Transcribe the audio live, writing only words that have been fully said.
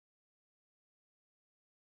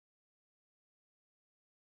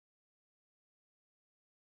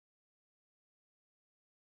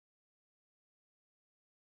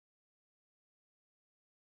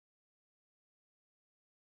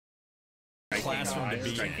classroom to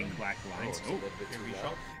be striking black lines. Oh,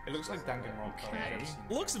 it looks like Danganronpa. Okay.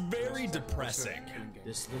 Looks very depressing.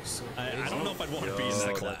 This looks so I don't know if I'd want to be in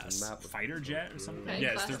that class. Fighter jet or something? Okay,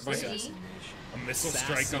 Yes, there's like a missile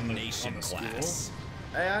strike on the class.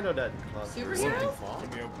 Hey, I know that class. Superhero?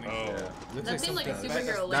 Yeah. That seemed like a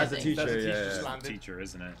superhero That's a landing. teacher, That's a teacher,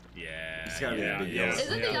 isn't it? Yeah. It's gotta be a big deal.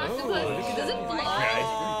 Isn't the octopus? Does it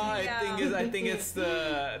fly? I think it's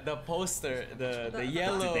the poster, the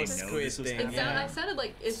yellow squid thing. It sounded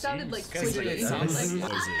like squid. It sounds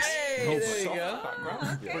like hey, there you go.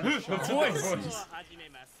 Voice.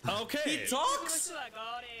 Okay. He talks.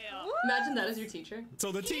 Imagine that as your teacher.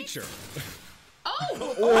 So the teacher.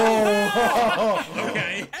 Oh!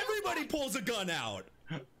 Okay. Everybody pulls a gun out.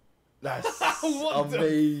 That's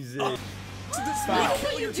amazing. So this is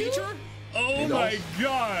kill your teacher? Oh my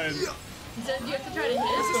god! So do you have to try to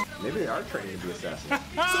hit? Maybe they are training to be assassins.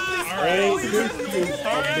 Alright. This is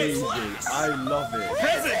amazing. I love it.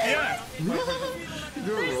 Present, yeah!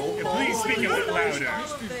 Please speak a bit louder.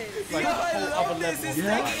 Like I love this. He's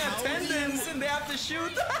taking attendance and they have to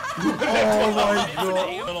shoot. Oh my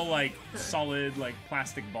god. Little like solid like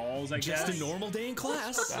plastic balls, I guess. Just a normal day in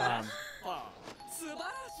class.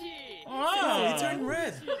 Oh, he turned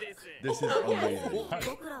red. This is amazing.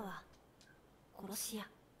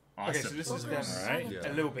 Awesome. Okay, so this is them. Alright.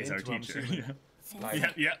 A little bit He's our into teacher.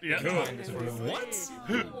 like, Yeah. What?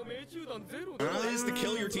 Is to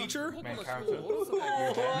kill your teacher? main character.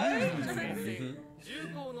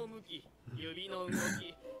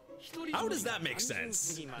 How does that make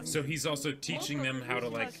sense? So he's also teaching them how to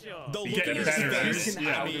like The get look at better. his face.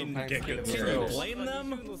 Yeah. I mean, Get good can you skills. blame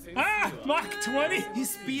them? Ah! Mach 20!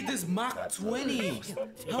 His speed is Mach 20.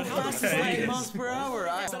 How fast is Okay. 9 miles per hour?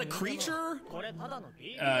 Is that a creature?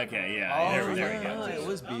 Okay, yeah. There we go. It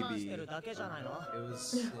was BB. It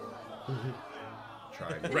was.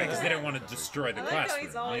 Trying. Right, because they don't want to destroy the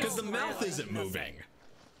classroom. Because the mouth isn't moving.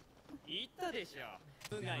 But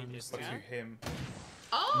to him.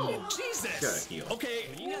 Oh! Jesus! Okay,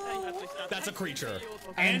 that's a creature.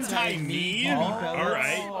 Anti-me?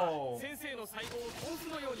 Alright. Oh.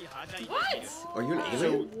 What? Are you an So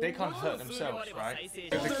alien? they can't hurt themselves, right?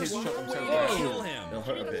 If the kids shot themselves Kill down. him. They'll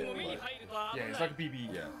hurt a bit. Yeah, it's like a BB.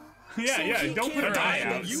 Yeah. Yeah, don't put her eye die,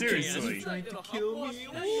 out. but you Seriously. Trying to kill me.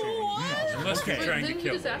 Unless you're trying to Didn't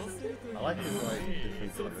kill you just them. ask? I like it. Like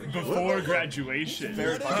different colors. Before graduation.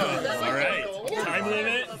 Alright. Time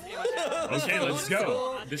limit. Okay, let's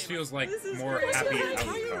go. This feels like more happy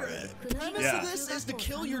outcome. Premise Yeah. of this is to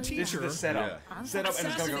kill your This is teacher. the setup. Setup and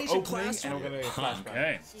it's gonna go Assassination opening and we're gonna flashback.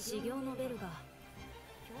 Okay.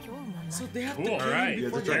 So they have Cool. to Alright. You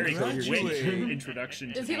have to Very try to kill your quick teacher.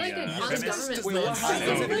 introduction to Is he like the an premise. honest government Wait, what spy?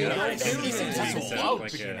 happens? Something? Like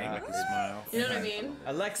a smile. You know what I mean?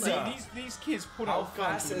 Alexa, These kids put how out guns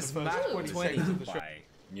fast within is the Mach first 20 20? seconds of the show. Bye.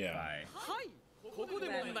 Yeah. Bye.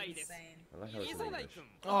 I like how it's in English.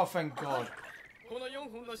 Oh, thank God. They're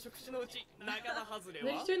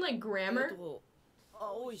just doing like grammar.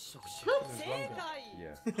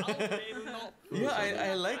 Yeah. yeah,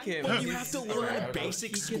 I like him. But you have to learn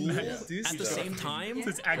basic school at the same time It's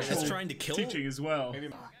as actual trying to kill. teaching as well. Maybe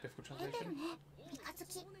difficult translation.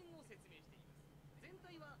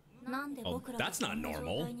 Oh, that's not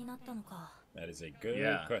normal. That is a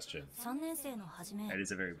good question. That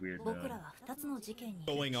is a very weird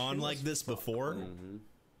Going on like this before?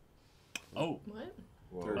 Oh. What?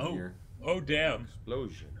 Third year. Oh, damn.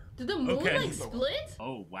 Explosion. Did the moon like split?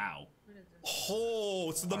 Oh, wow.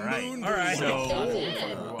 Oh, so the moon. All right. It did.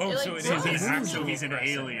 Oh, It, so like, it is an broke. actual, he's an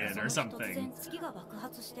alien or something.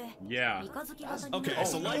 Yeah. Okay,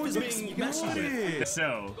 so life is being messed with.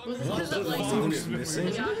 So, Was this because of like Moon is missing.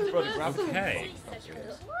 the octopus? okay.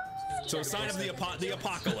 So a sign of the Like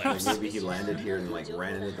apocalypse. maybe he landed here and like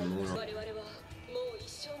ran into the moon.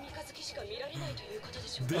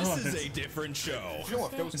 This is a different show. You know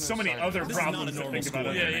what? There was So no many sign. other This is not problems a to normal think about.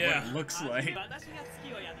 school. What it looks like.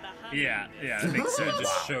 Yeah, it makes sense.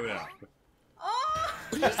 Just showed up.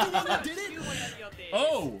 He's the one that did it.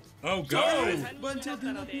 Oh God.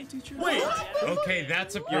 Wait. Okay,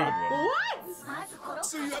 that's a problem. What?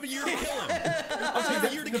 So you have a year to kill him. You have a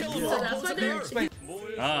year to kill him. So that's what they're.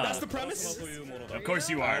 That's the premise. Of course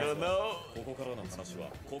you are.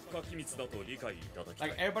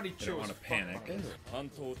 Like everybody You don't chose. want to panic.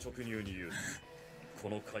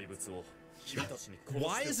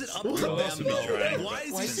 Why is it up to them though? Why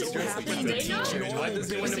is he so happy to They teach know. Why does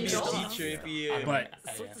he want to be a Know. teacher if he? But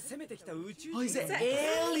Oh, he's an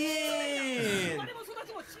alien.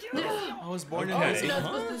 I was born in Okay. You're a.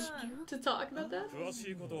 not supposed to talk about that?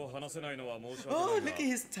 Oh, look at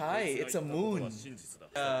his tie. It's a moon.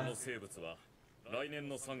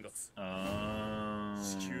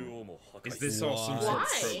 Is this all some sort of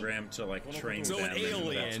Why? program to like train So them? an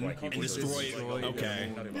alien and and destroy.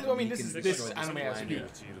 Okay. I mean, this anime has been.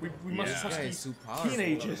 We must Yeah. trust Yeah, these it's so powerful.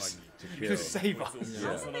 teenagers to save us.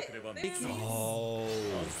 Oh.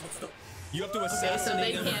 You have to Okay, so assassinate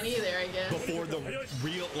they him can't either, I guess. before the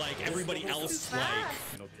real, like, everybody else, like,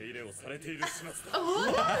 they don't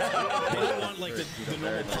want, like, the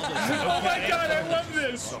normal public. Oh my god, I love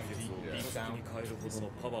this!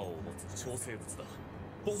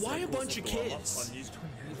 But why a bunch of kids?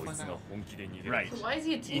 Right. Why is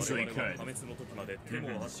he a teacher? Easily could. When he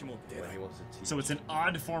wants to teach. So it's an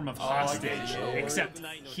odd form of hostage, except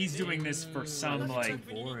he's doing this for some like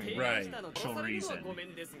actual reason.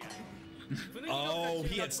 Oh,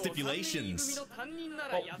 he had stipulations.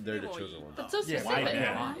 They're the chosen ones. That's so specific. Why?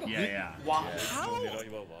 Yeah. Wow. How?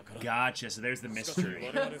 Gotcha. So there's the mystery.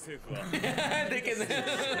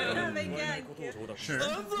 Sure.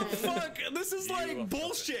 What the fuck? This is like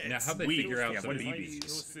bullshit. Now how'd they figure out the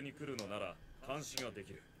BBs?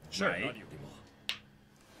 Sure. Right.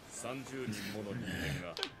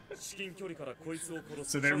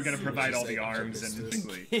 So they were gonna provide all the arms and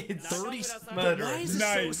like, 30. But Murder. why is it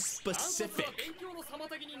Nice. so specific?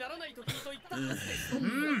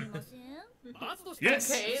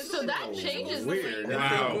 yes. Okay, so that changes the Weird. thing.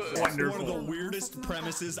 Wow. One of the Wonderful. weirdest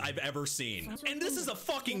premises I've ever seen. And this is a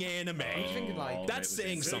fucking anime. Thinking like, That's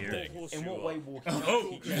saying something. in what way will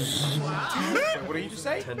Oh, Wait, what did you just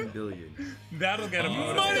say? 10 billion. that'll get him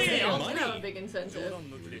They money. also have a big incentive.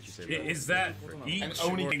 Is that each And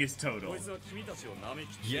only- thing is total?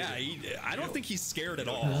 Yeah, I don't think he's scared at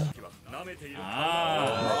all.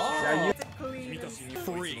 Ah.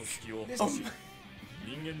 Freak.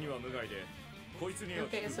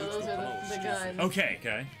 Okay, so those are the guns.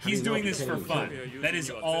 Okay. He's doing this for fun. That is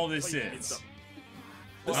all this is.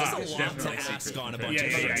 This is a lot to definitely ask on a bunch Yeah,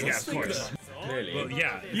 of kids. of course. Clearly. Well,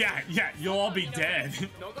 yeah. You'll all be dead.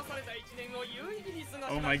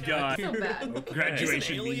 Oh my god. Not so bad.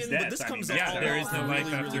 Graduation He's an means alien, but death. this I mean, comes yeah, out there is no life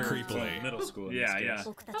really, really after creepily. middle school. In this case.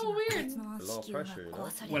 How weird. A lot of pressure, you know?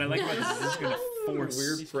 What I like about this is it's gonna force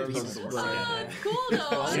Weird premise. It's cool though. I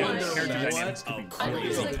Yeah, want character it. dynamics could be I hope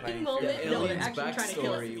crazy. like the moment, no, they're actually trying to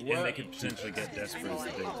kill us. And they could potentially get desperate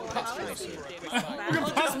if they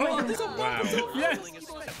Wow. Yes.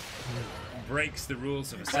 Breaks the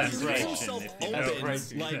rules of He assassination. leaves himself if you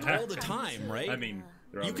open, know. like, all the time, right? I mean,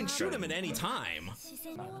 they're You can always shoot him at trying any to- time.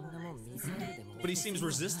 But he seems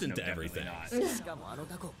resistant to everything.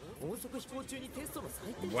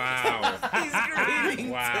 Wow.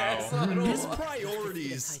 Wow. His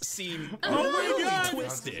priorities seem Oh my really God.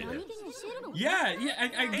 twisted. Yeah,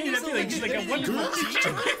 I get that feeling. He's like a wonderful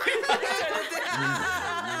teacher.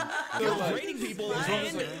 You're grading people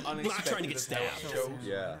and not trying to get stabbed.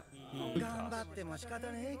 Yeah.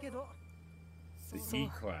 The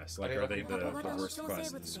E class, like, are they the worst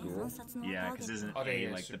class in the school? Yeah, because isn't Are they A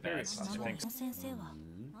like the superior best? class? I think so. See,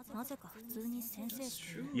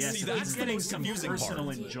 Yeah, so that's he's the getting most some confusing personal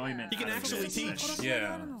part. enjoyment. He can out of actually this. teach.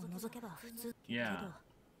 Yeah. Yeah.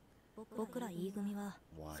 Come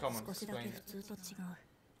on, explain it.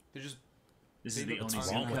 They're just This is the What's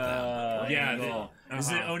wrong with Onizuka angle. This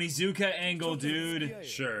is an Onizuka angle, dude.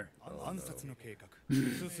 Sure. Alright,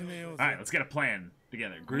 let's get a plan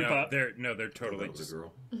together. Group up. That was a totally.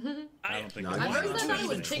 girl. I don't think No, they're I've heard that Don't not even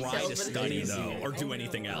with try pigtails, to but study it's though, or do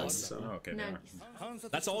anything else. So. Oh, okay, they nice. are.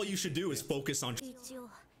 That's all you should do is focus on.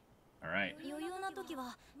 Alright. okay,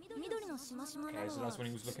 so that's when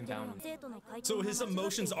he was looking down. So his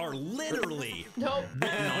emotions are literally Nope.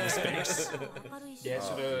 written on his face. Yeah,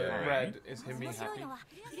 so the red is him being happy.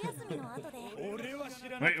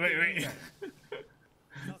 Wait.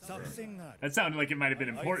 That sounded like it might have been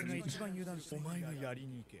important.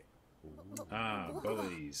 Ah,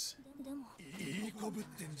 bullies.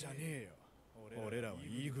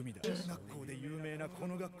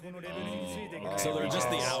 So they're just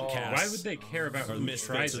the outcasts. Why would they care about Or who misfits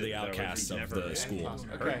tries are the it, though, if outcasts he of never the school.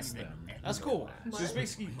 Okay, hurts them? that's cool. So it's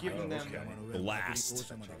basically giving them.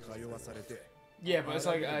 Last. Yeah, but it's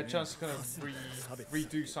like a chance to kind of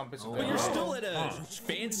redo some bits of But you're still at a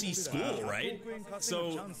fancy school, right?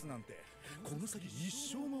 So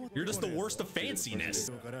you're just the worst of fanciness.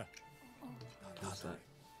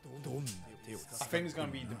 I think it's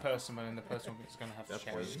gonna be the person, and the person is gonna have to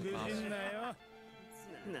change the past.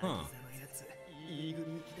 Huh.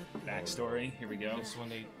 Backstory, here we go. This is when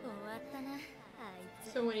they.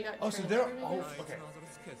 So when you got Oh, so they're. Oh, okay.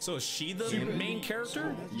 So is she the main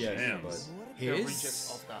character? Yes, Damn. but They're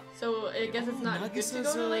rejects of that. So I guess it's not good to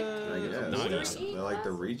go to like. yeah, Nice. they're like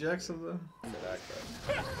the rejects of the. Oh,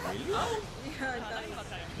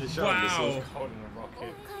 Wow. Wow. Holding her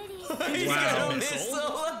Wow.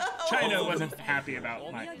 Missile. China wasn't happy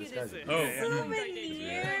about my. So many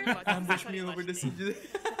years. Ambush me over the siege.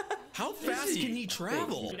 How fast can he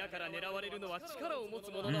travel?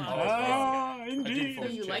 Oh, indeed. Do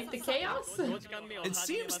you like the chaos? It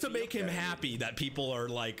seems to make him happy that people are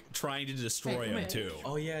like trying to destroy him too.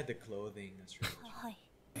 Oh yeah, the clothing. That's right.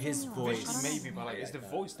 His voice. Maybe, but like, it's the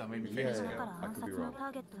voice that made me think. I could be wrong.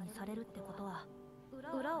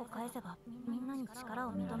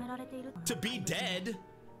 To be dead?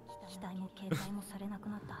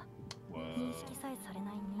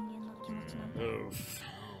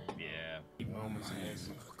 Yeah.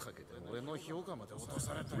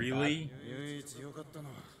 Really?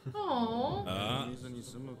 Aww.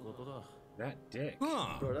 That dick.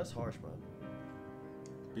 Huh. Bro, that's harsh, man.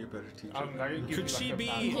 Be a better teacher. Could she be?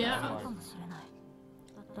 Yeah.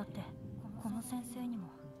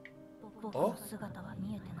 Oh?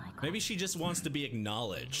 Maybe she just wants to be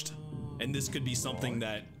acknowledged, and this could be something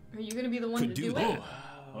that Are you gonna be the one could to do do that. it?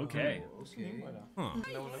 Okay. Huh.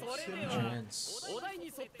 Chance.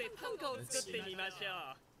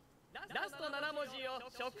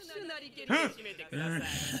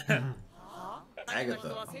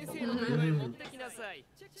 Agatha.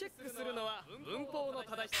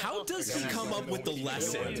 How does he come up with the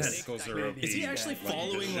lessons? Tentacles are OP. Is he actually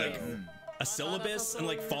following like a syllabus and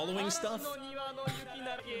like following stuff?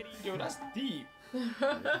 Yo, that's deep.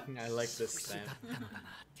 I like this stamp.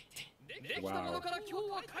 Wow.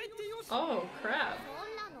 Oh crap.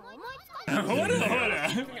 Hold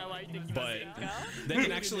on. But they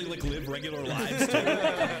can actually like live regular lives too.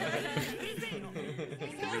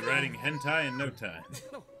 We'll be writing hentai in no time.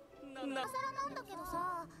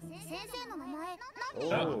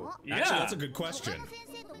 Oh. Yeah. Actually, that's a good question.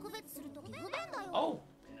 Oh,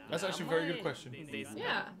 that's actually a very good question.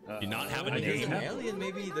 Yeah. Do you not have a I He's name? an alien,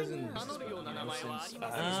 maybe he doesn't.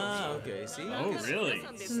 Ah, okay. See. Oh, really?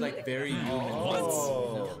 It's like very human.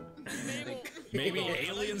 Oh. Maybe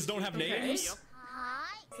aliens don't have names?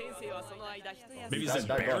 Maybe he's That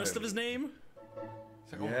got embarrassed him. of his name?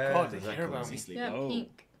 It's like, oh Yeah, god, they exactly. care about me. Yeah, Oh.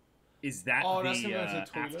 pink. Is that Oh, that's the similar to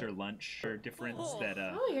toilet. after lunch difference that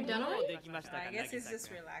Oh, you're done already? I guess he's just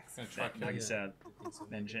relaxing. that Nagisa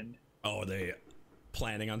mentioned? Oh, are they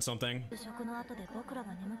planning on something?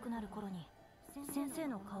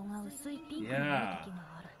 Yeah.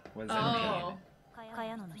 Was Oh.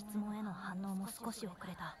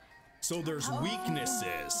 So there's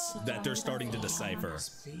weaknesses that they're starting to decipher.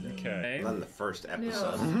 Okay. Not in the first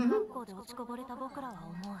episode.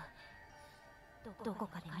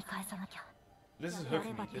 This is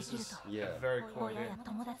hooking me. This is Yeah. very cool. Yeah.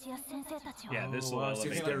 Yeah, this will Wow, since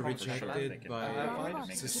elevate they're them for sure. They rejected can by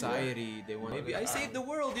make society, they want maybe I saved the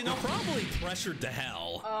world, you know. Probably pressured to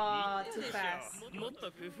hell. Oh, too fast.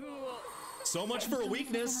 So much for a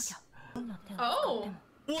weakness. Oh.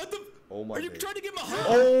 What the? Oh my Are you days. trying to get my heart?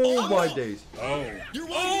 Oh my days. Oh. You're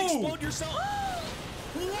wanting to explode yourself.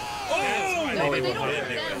 Whoa! No, but they they will don't hit hurt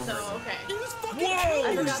me them, with so okay. You just fucking Whoa! I killed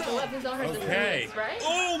forgot the yourself. weapons don't hurt the Okay. enemies, right?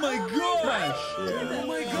 Oh my gosh! Oh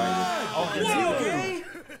my god! Oh, Is he okay?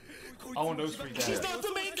 I want those three She's down. not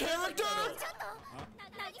the main character.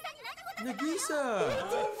 Nagisa.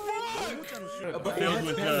 But Filled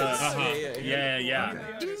with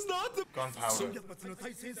yeah. She's not the. Gunpowder.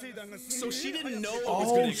 So she didn't know it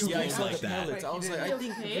was gonna Yeah, I explode saw like the that. pellets. I was like, I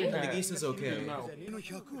think Okay. Nagisa's okay. No.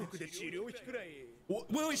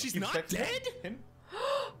 Wait, she's not Protect dead? him?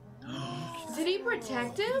 Did he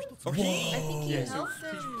protect him? Or he? I think he Yeah, so helped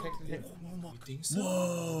he's him. protecting him.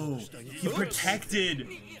 Whoa! He protected.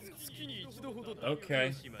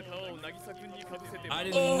 Okay. I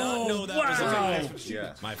did not know that was wow.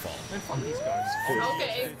 Yeah. my fault. Man, fuck these guys.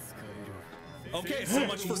 Okay. Okay, so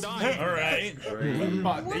much for dying. All right. Great.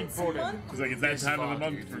 But they brought him. It's like it's that time of the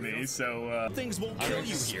month for me, so Things won't kill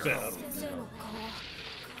you here.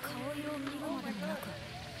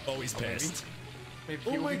 Oh, he's pissed. Maybe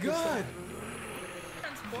Oh my god!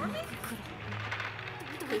 Transforming?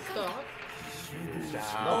 Pissed off.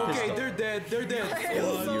 Okay, they're dead. They're dead.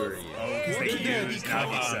 Fury. they use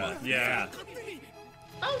Nagisa. Yeah.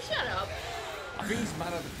 Oh, shut up. I think he's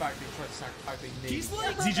mad at the fact they tried to sacrifice their name. He's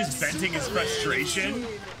like, Is he just venting his frustration?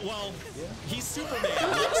 well, he's Superman.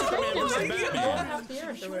 Like Superman versus Batman. Half the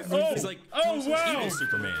earth or whatever. Oh, He's like, oh evil wow!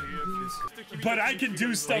 Superman. But I can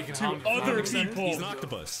do stuff to other Except people. he's an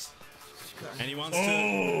octopus. And he wants to,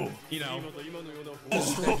 Oh, you know,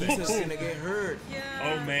 Nagisa's gonna get hurt.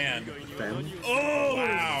 oh man. Family? Oh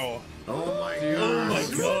wow. Oh my god. Oh my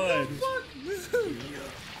god.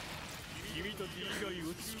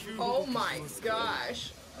 Oh my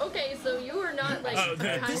gosh. Okay, so you are not like, Oh,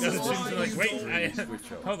 kind this of is why like, you wait,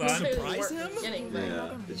 Switch up. hold on. Surprise him?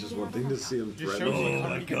 Yeah, it's just one thing to see him Just threaten. shows you Oh how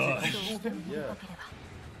my many gets gosh. Yeah.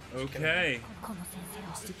 Okay.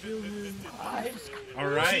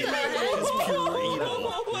 Alright.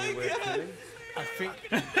 Oh my god!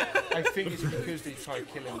 I think it's because they tried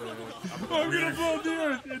killing the. I'm gonna blow the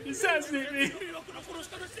earth and assassinate me.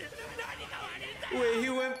 Wait, he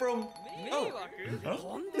went from. Oh,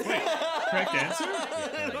 Correct answer?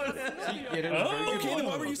 Yeah, that was very Oh, good. Okay, then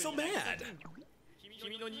why were you so mad?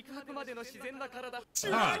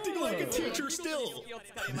 You're Ah. acting like a teacher still.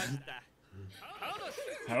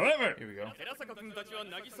 However, Here we go.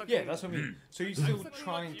 Yeah, that's what I mean. So you're still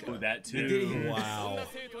trying to. do that too. Wow.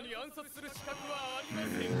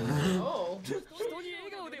 Oh.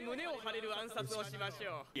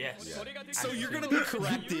 Yes. So you're gonna be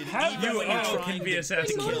corrected How even when you're you trying can be to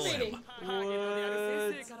assassinated? kill him.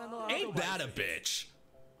 Ain't that a bitch?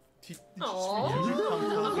 Aww.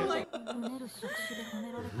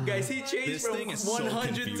 guys, he changed This from thing is so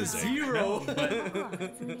 100 to confusing. 0.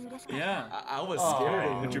 Yeah. I was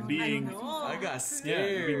scared. But you're being, I got yeah,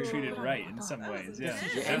 scared. you're being treated right in some ways. Yeah.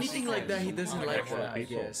 Anything like that, he doesn't like that, I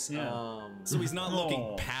guess. Yeah. So he's not looking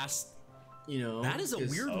Oh. past. You know, That is a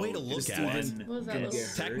because weird way to look the at it. student What does that didn't look get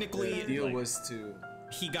like? hurt. Technically, the deal like- was to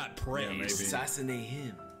He got praised. assassinate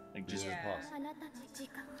him. Like just I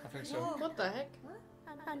think so. What the heck?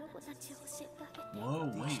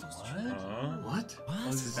 whoa, wait, what? What? Oh,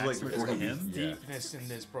 this is Like backstory before to he- him? Yeah. Deepness in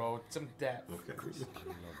this, bro. Some depth. Okay.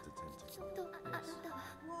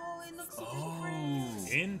 Oh,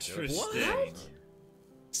 interesting.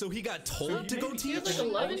 So he got told to go He has teach? like a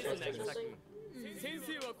love interest or something.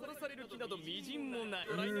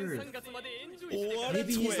 What a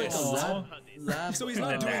Maybe he's like a twist. lab. So he's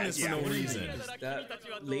not doing that, this for no yeah. reason. That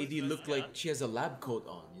lady looked like she has a lab coat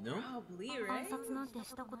on, you know? Probably, right?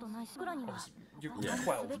 You're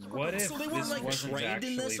 12. What if So they this weren't, like, wasn't trained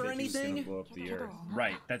actually in this or that he's gonna anything? blow up the earth?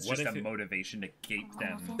 Right, that's What just if a it- motivation to keep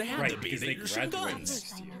them. They had right, to be. because they They're shooting graduate guns.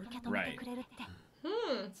 next year. Right.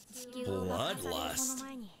 Bloodlust.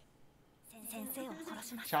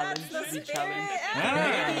 Challenge. Be challenged.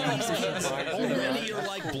 Ah, Already you're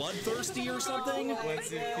like bloodthirsty or something?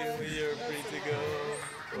 Once you kill me, you're free to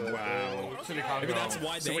go. wow. So they can't Maybe go. that's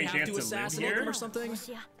why So they wait, have they have to to live assassinate here? him or something?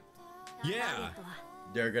 Yeah.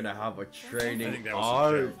 They're gonna have a I training think that was a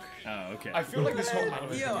arc. joke. Oh, okay. I feel like this whole man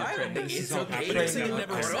was Yo, I don't think it's okay They to said he do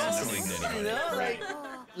never cross, assassinated you anybody. know? Like,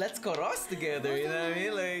 let's cross together, you know what I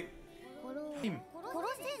mean? Like,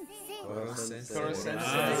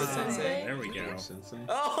 Ah, there we go.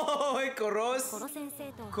 oh, hey, Koro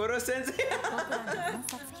Sensei.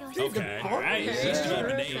 Okay. All right. He's dropping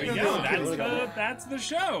There names. we go. That's the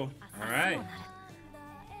show. All right.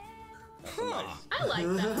 Huh. I like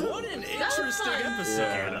that. What an That was interesting fun. I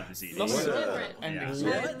episode. love to see Lots these. of Different. endings. Yeah.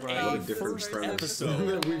 Right. What What a a different first premise episode.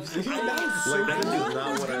 that we've seen. I know. Like, this is not what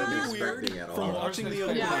I It's was gonna be weird expecting at from all. watching the Yeah.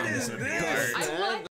 other What ones. is this? I like